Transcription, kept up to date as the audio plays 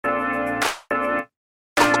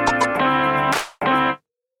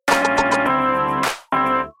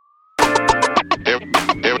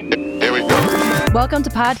Welcome to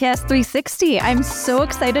Podcast 360. I'm so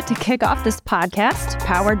excited to kick off this podcast,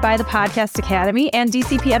 powered by the Podcast Academy and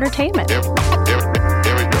DCP Entertainment.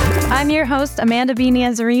 I'm your host, Amanda B.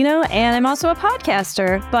 Nazareno, and I'm also a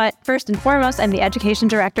podcaster. But first and foremost, I'm the Education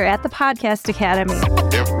Director at the Podcast Academy.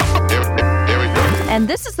 And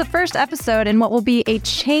this is the first episode in what will be a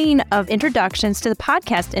chain of introductions to the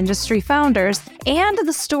podcast industry founders and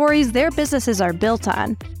the stories their businesses are built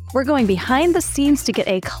on. We're going behind the scenes to get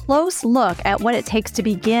a close look at what it takes to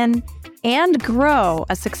begin and grow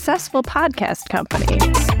a successful podcast company.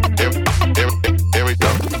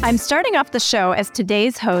 I'm starting off the show as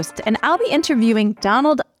today's host, and I'll be interviewing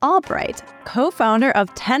Donald Albright, co-founder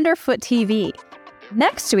of Tenderfoot TV.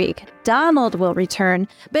 Next week, Donald will return,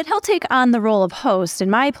 but he'll take on the role of host in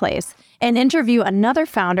my place and interview another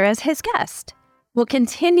founder as his guest. We'll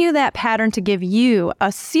continue that pattern to give you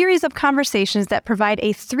a series of conversations that provide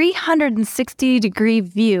a 360-degree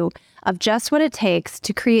view of just what it takes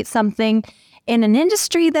to create something in an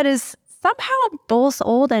industry that is somehow both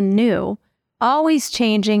old and new, always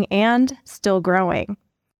changing and still growing.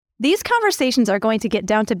 These conversations are going to get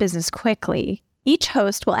down to business quickly. Each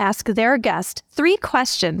host will ask their guest 3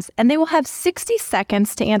 questions, and they will have 60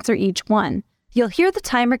 seconds to answer each one. You'll hear the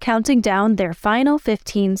timer counting down their final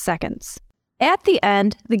 15 seconds. At the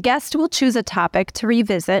end, the guest will choose a topic to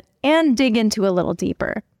revisit and dig into a little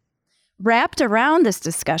deeper. Wrapped around this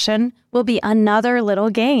discussion will be another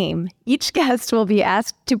little game. Each guest will be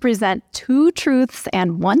asked to present 2 truths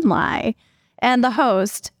and 1 lie. And the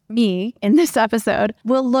host, me, in this episode,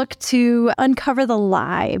 will look to uncover the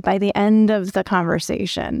lie by the end of the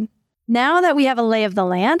conversation. Now that we have a lay of the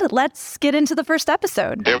land, let's get into the first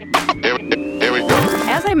episode. Here we go.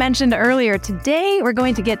 As I mentioned earlier, today we're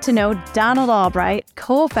going to get to know Donald Albright,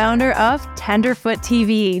 co-founder of Tenderfoot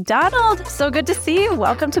TV. Donald, so good to see you.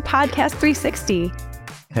 Welcome to Podcast 360.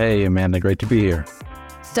 Hey, Amanda. Great to be here.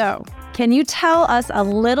 So, can you tell us a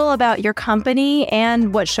little about your company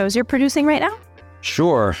and what shows you're producing right now?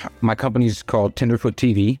 Sure. My company's called Tenderfoot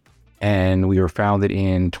TV, and we were founded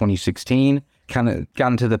in 2016. Kind of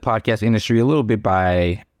got into the podcast industry a little bit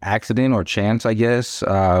by accident or chance, I guess.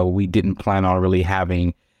 We didn't plan on really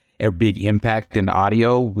having a big impact in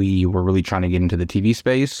audio. We were really trying to get into the TV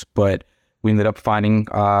space, but we ended up finding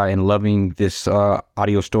and loving this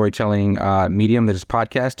audio storytelling medium that is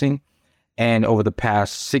podcasting. And over the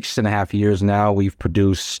past 6.5 years now, we've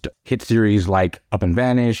produced hit series like Up and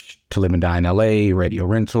Vanish, To Live and Die in LA, Radio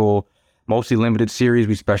Rental, mostly limited series.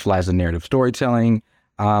 We specialize in narrative storytelling.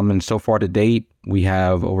 And so far to date, we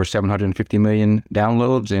have over 750 million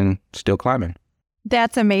downloads and still climbing.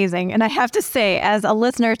 That's amazing. And I have to say, as a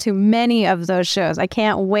listener to many of those shows, I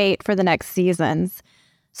can't wait for the next seasons.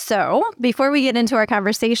 So before we get into our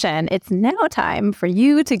conversation, it's now time for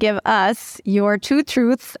you to give us your 2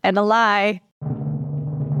 truths and a lie.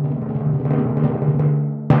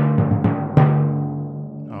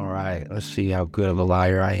 All right. Let's see how good of a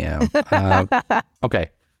liar I am.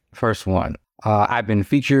 Okay. First one. I've been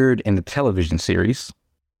featured in the television series.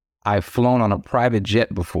 I've flown on a private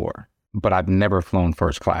jet before, but I've never flown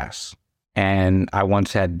first class. And I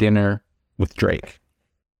once had dinner with Drake.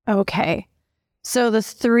 Okay. So the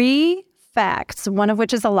 3 facts, one of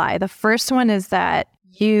which is a lie. The first one is that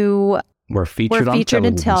you were featured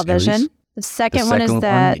in television. Series. The second one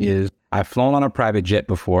is I've flown on a private jet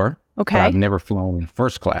before. Okay. But I've never flown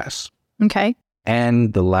first class. Okay.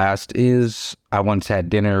 And the last is I once had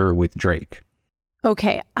dinner with Drake.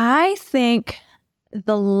 Okay, I think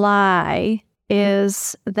the lie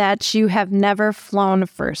is that you have never flown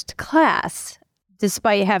first class,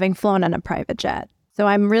 despite having flown on a private jet. So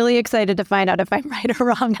I'm really excited to find out if I'm right or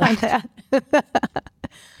wrong on that.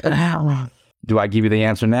 Do I give you the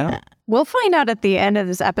answer now? We'll find out at the end of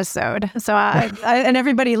this episode. So I and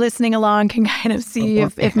everybody listening along can kind of see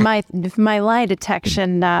if my lie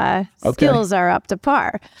detection skills are up to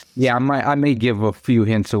par. Yeah, I may give a few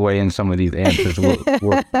hints away in some of these answers.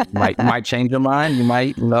 Might change your mind. You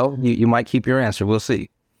might you might keep your answer. We'll see.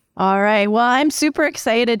 All right. Well, I'm super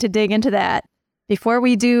excited to dig into that. Before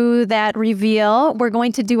we do that reveal, we're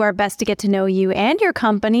going to do our best to get to know you and your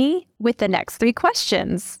company with the next 3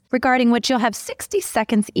 questions, regarding which you'll have 60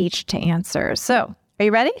 seconds each to answer. So, are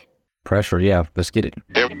you ready? Pressure, yeah. Let's get it.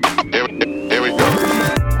 Here we go.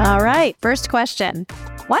 All right. First question.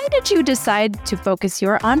 Why did you decide to focus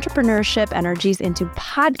your entrepreneurship energies into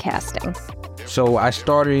podcasting? So I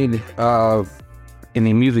started in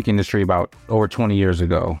the music industry about over 20 years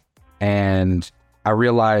ago. And I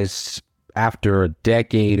realized after a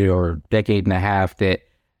decade or decade and a half that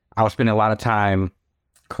I was spending a lot of time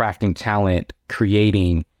crafting talent,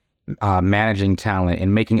 creating, managing talent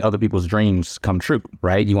and making other people's dreams come true,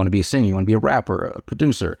 right? You want to be a singer, you want to be a rapper, a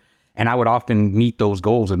producer. And I would often meet those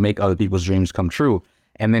goals and make other people's dreams come true.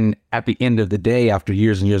 And then at the end of the day, after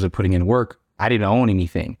years and years of putting in work, I didn't own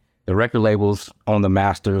anything. The record labels own the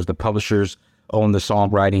masters, the publishers own the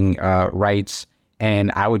songwriting rights,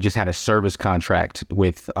 and I would just had a service contract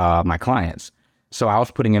with my clients. So I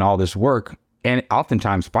was putting in all this work and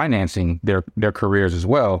oftentimes financing their careers as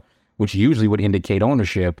well, which usually would indicate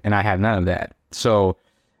ownership, and I had none of that. So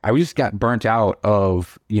I just got burnt out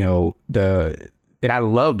of, and I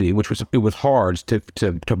loved it, it was hard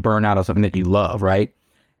to burn out of something that you love, right?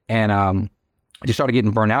 And I just started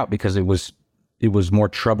getting burnt out because it was more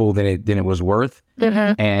trouble than it was worth,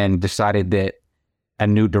 and decided that a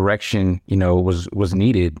new direction, was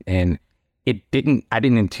needed. And I didn't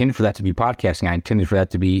intend for that to be podcasting. I intended for that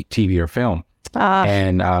to be TV or film.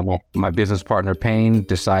 And my business partner, Payne,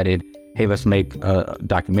 decided, hey, let's make a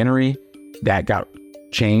documentary. That got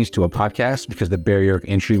changed to a podcast because the barrier of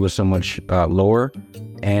entry was so much lower.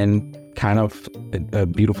 And kind of a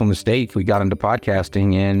beautiful mistake, we got into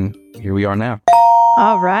podcasting, and here we are now.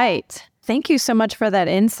 All right. Thank you so much for that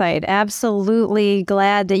insight. Absolutely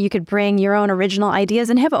glad that you could bring your own original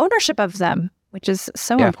ideas and have ownership of them, which is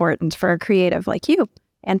so important for a creative like you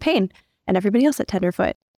and Payne and everybody else at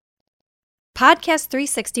Tenderfoot. Podcast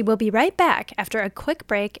 360 will be right back after a quick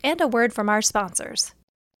break and a word from our sponsors.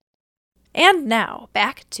 And now,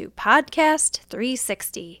 back to Podcast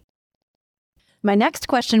 360. My next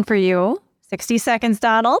question for you, 60 seconds,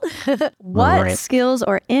 Donald. What skills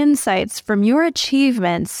or insights from your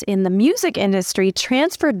achievements in the music industry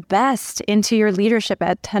transferred best into your leadership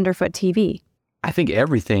at Tenderfoot TV? I think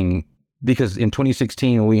everything, because in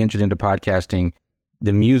 2016, when we entered into podcasting,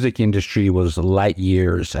 the music industry was light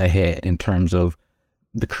years ahead in terms of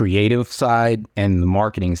the creative side and the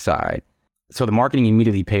marketing side. So the marketing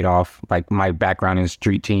immediately paid off, like my background in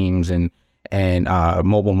street teams and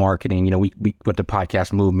mobile marketing. We went to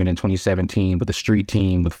podcast movement in 2017 with the street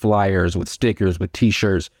team, with flyers, with stickers, with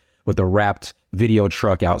t-shirts, with a wrapped video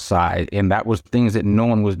truck outside. And that was things that no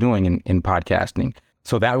one was doing in podcasting.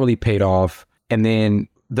 So that really paid off. And then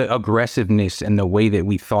the aggressiveness and the way that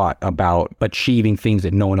we thought about achieving things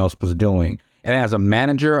that no one else was doing. And as a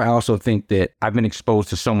manager, I also think that I've been exposed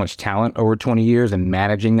to so much talent over 20 years and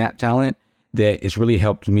managing that talent that it's really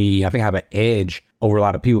helped me. I think I have an edge over a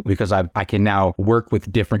lot of people because I can now work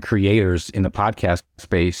with different creators in the podcast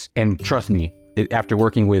space. And trust me, after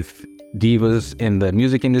working with divas in the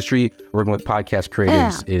music industry, working with podcast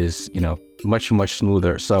creators is, much, much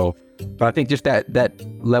smoother. So, but I think just that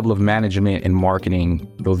level of management and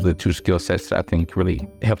marketing, those are the two skill sets that I think really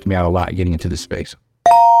helped me out a lot getting into this space.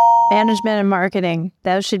 Management and marketing,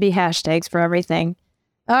 those should be hashtags for everything.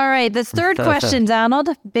 All right, this third question, Donald,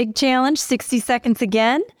 big challenge, 60 seconds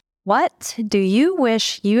again. What do you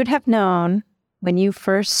wish you'd have known when you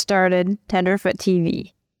first started Tenderfoot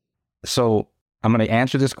TV? So I'm going to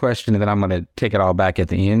answer this question and then I'm going to take it all back at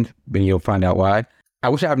the end, and you'll find out why. I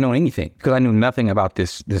wish I had known anything because I knew nothing about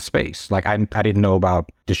this space. Like I didn't know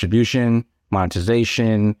about distribution,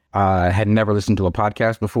 monetization. I had never listened to a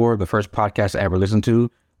podcast before. The first podcast I ever listened to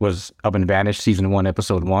was Up and Vanished, season 1,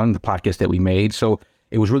 episode 1, the podcast that we made. So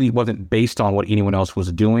it wasn't based on what anyone else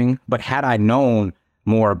was doing. But had I known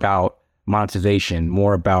more about monetization,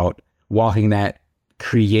 more about walking that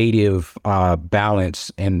creative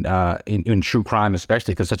balance and in true crime,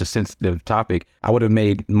 especially because such a sensitive topic, I would have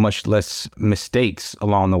made much less mistakes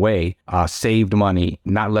along the way, saved money,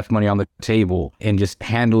 not left money on the table, and just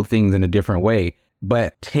handled things in a different way.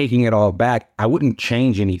 But taking it all back, I wouldn't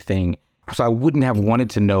change anything. So I wouldn't have wanted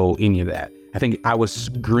to know any of that. I think I was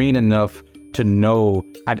green enough to know,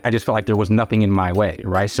 I just felt like there was nothing in my way,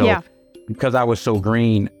 right? So because I was so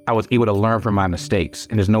green, I was able to learn from my mistakes.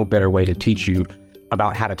 And there's no better way to teach you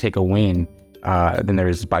about how to take a win than there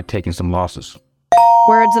is by taking some losses.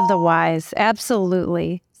 Words of the wise.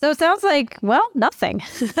 Absolutely. So it sounds like, well, nothing.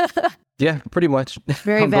 Yeah, pretty much.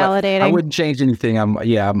 Very validating. I wouldn't change anything.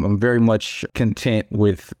 I'm very much content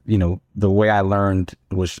with, the way I learned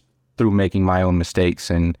was through making my own mistakes,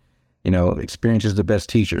 and, experience is the best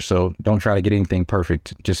teacher. So don't try to get anything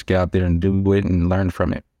perfect. Just get out there and do it and learn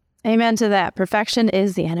from it. Amen to that. Perfection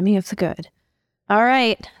is the enemy of the good. All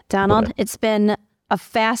right, Donald, it's been a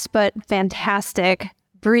fast but fantastic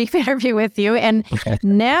brief interview with you. And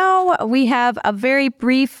now we have a very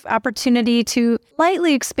brief opportunity to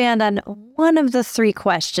lightly expand on one of the 3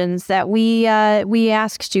 questions that we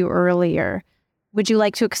asked you earlier. Would you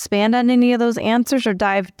like to expand on any of those answers or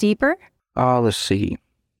dive deeper? Let's see.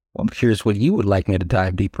 Well, I'm curious what you would like me to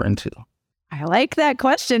dive deeper into. I like that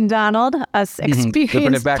question, Donald, us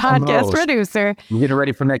experienced podcast producer. I'm getting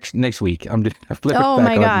ready for next week. I'm just flipping Oh back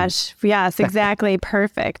my on gosh. Yes, exactly.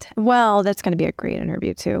 Perfect. Well, that's going to be a great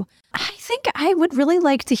interview too. I think I would really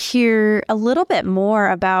like to hear a little bit more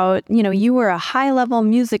about, you were a high-level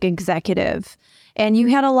music executive and you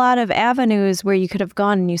had a lot of avenues where you could have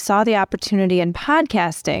gone and you saw the opportunity in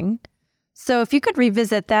podcasting. So if you could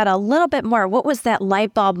revisit that a little bit more, what was that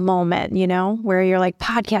light bulb moment, where you're like,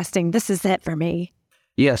 podcasting, this is it for me?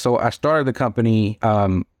 Yeah, so I started the company.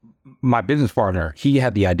 My business partner, he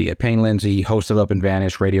had the idea. Payne Lindsay, host of Up and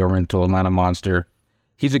Vanish, Radio Rental, Atlanta Monster.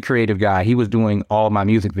 He's a creative guy. He was doing all my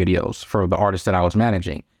music videos for the artists that I was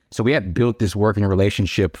managing. So we had built this working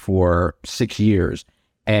relationship for 6 years,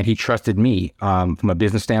 and he trusted me from a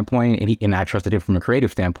business standpoint, and I trusted him from a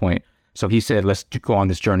creative standpoint. So he said, let's go on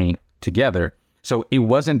this journey together. So it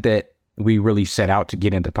wasn't that we really set out to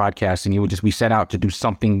get into podcasting. It was just we set out to do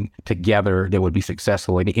something together that would be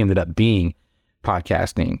successful, and it ended up being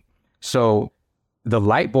podcasting. So the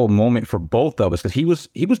light bulb moment for both of us, because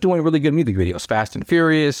he was doing really good music videos, Fast and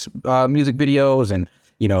Furious music videos, and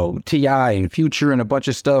T.I. and Future and a bunch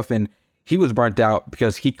of stuff, and he was burnt out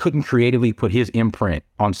because he couldn't creatively put his imprint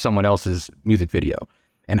on someone else's music video,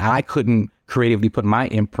 and I couldn't creatively put my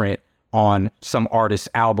imprint on some artists'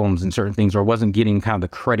 albums and certain things, or wasn't getting kind of the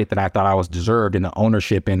credit that I thought I was deserved in the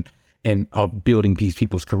ownership and of building these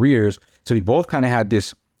people's careers. So we both kind of had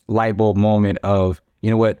this light bulb moment of,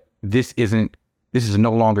 you know what, this is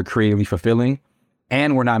no longer creatively fulfilling,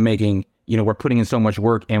 and we're not making, we're putting in so much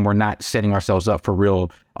work and we're not setting ourselves up for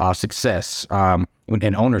real success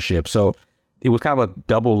and ownership. So it was kind of a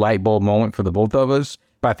double light bulb moment for the both of us.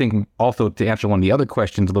 But I think also to answer one of the other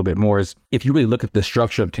questions a little bit more is, if you really look at the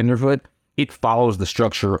structure of Tenderfoot, it follows the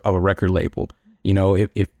structure of a record label.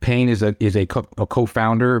 If Payne is a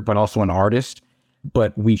co-founder, but also an artist,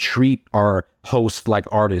 but we treat our hosts like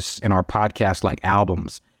artists and our podcasts like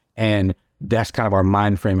albums. And that's kind of our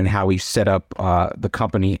mind frame and how we set up the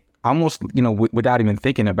company almost, without even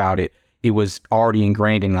thinking about it. It was already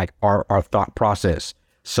ingrained in like our thought process.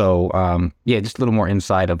 So just a little more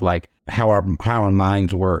insight of like how our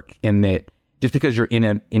minds work, and that just because you're in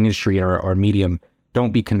an industry or medium,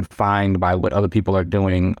 don't be confined by what other people are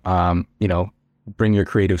doing. Bring your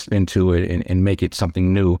creative spin to it and make it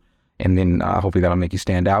something new. And then hopefully that'll make you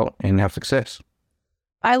stand out and have success.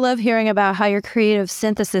 I love hearing about how your creative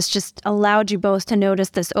synthesis just allowed you both to notice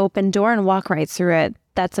this open door and walk right through it.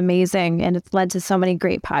 That's amazing. And it's led to so many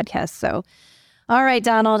great podcasts. So, all right,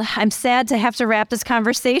 Donald, I'm sad to have to wrap this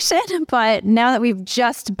conversation, but now that we've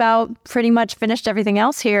just about pretty much finished everything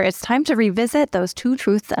else here, it's time to revisit those 2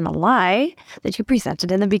 truths and a lie that you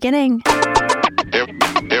presented in the beginning. Here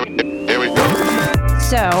we go.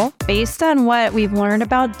 So, based on what we've learned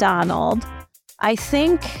about Donald, I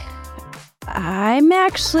think I'm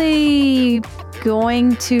actually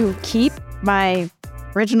going to keep my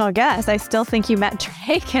original guess. I still think you met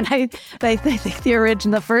Drake, and I think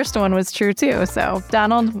the first one was true too. So,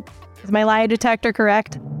 Donald, is my lie detector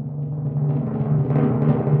correct?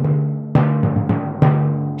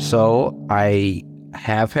 So I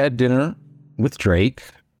have had dinner with Drake.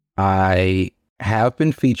 I have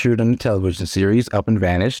been featured in the television series Up and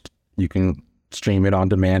Vanished. You can stream it on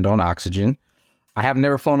demand on Oxygen. I have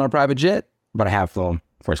never flown on a private jet, but I have flown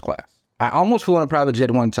first class. I almost flew on a private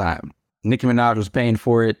jet one time. Nicki Minaj was paying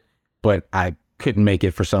for it, but I couldn't make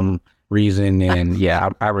it for some reason. And yeah,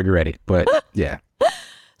 I regret it. But yeah.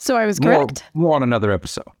 So I was correct? More on another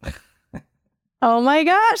episode. Oh my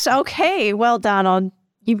gosh. Okay. Well, Donald,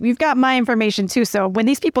 you've got my information too. So when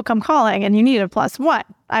these people come calling and you need a +1,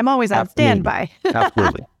 I'm always on standby.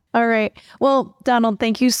 Absolutely. All right. Well, Donald,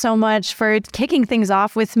 thank you so much for kicking things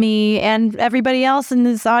off with me and everybody else in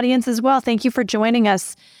this audience as well. Thank you for joining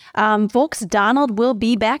us. Folks, Donald will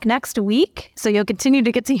be back next week, so you'll continue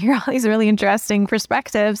to get to hear all these really interesting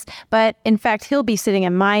perspectives. But in fact, he'll be sitting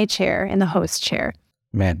in my chair, in the host chair.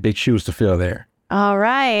 Man, big shoes to fill there. All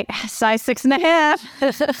right. Size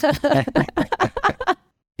 6.5.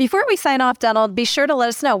 Before we sign off, Donald, be sure to let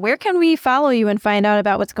us know, where can we follow you and find out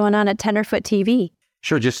about what's going on at Tenderfoot TV?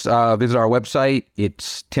 Sure. Just visit our website.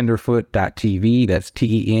 It's tenderfoot.tv. That's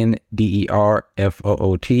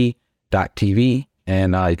TenderFoot.tv.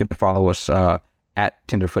 And you can follow us at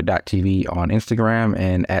tenderfoot.tv on Instagram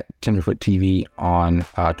and at tenderfoottv on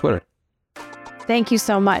Twitter. Thank you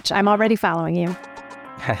so much. I'm already following you.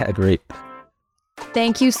 Great.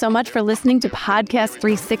 Thank you so much for listening to Podcast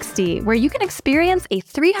 360, where you can experience a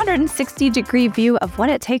 360-degree view of what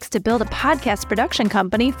it takes to build a podcast production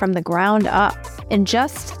company from the ground up in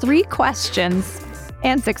just 3 questions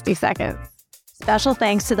and 60 seconds. Special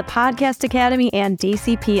thanks to the Podcast Academy and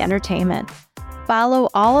DCP Entertainment. Follow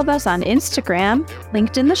all of us on Instagram,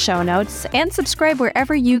 linked in the show notes, and subscribe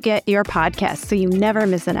wherever you get your podcasts so you never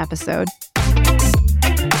miss an episode.